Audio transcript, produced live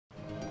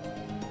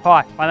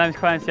Hi, my name is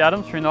Clancy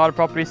Adams from United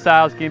Property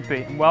Sales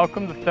Gympie, and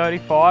welcome to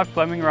 35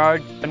 Fleming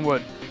Road,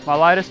 Glenwood. My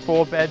latest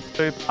 4-bed,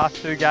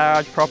 2+2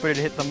 garage property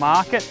to hit the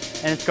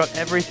market, and it's got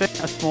everything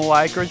a small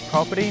acreage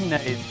property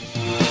needs.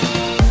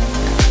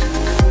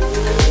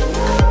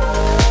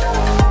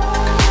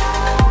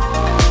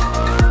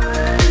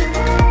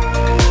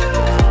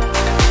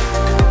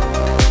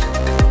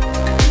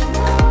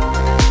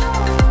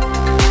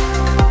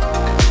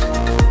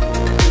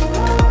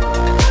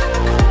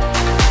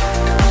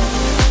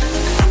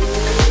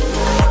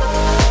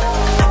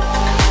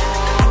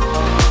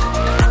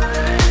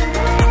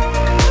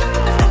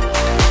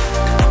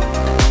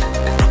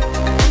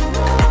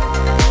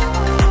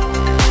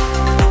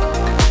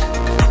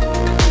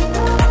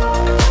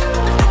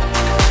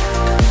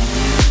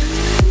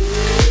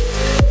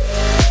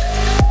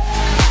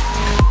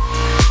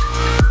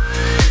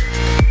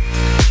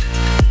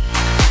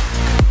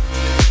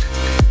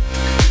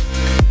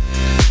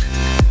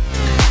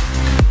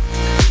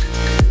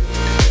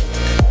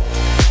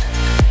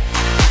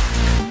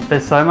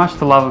 There's so much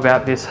to love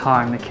about this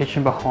home. The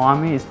kitchen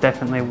behind me is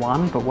definitely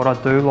one, but what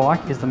I do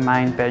like is the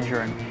main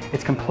bedroom.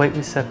 It's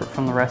completely separate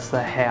from the rest of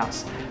the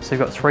house. So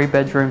you've got 3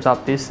 bedrooms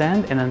up this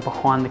end, and then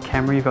behind the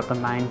camera you've got the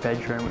main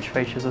bedroom, which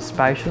features a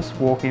spacious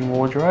walk-in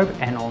wardrobe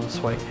and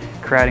ensuite,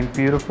 creating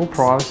beautiful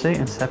privacy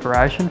and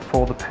separation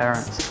for the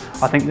parents.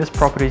 I think this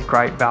property is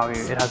great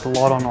value. It has a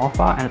lot on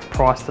offer and it's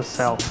priced to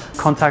sell.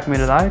 Contact me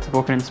today to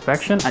book an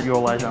inspection at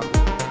your leisure.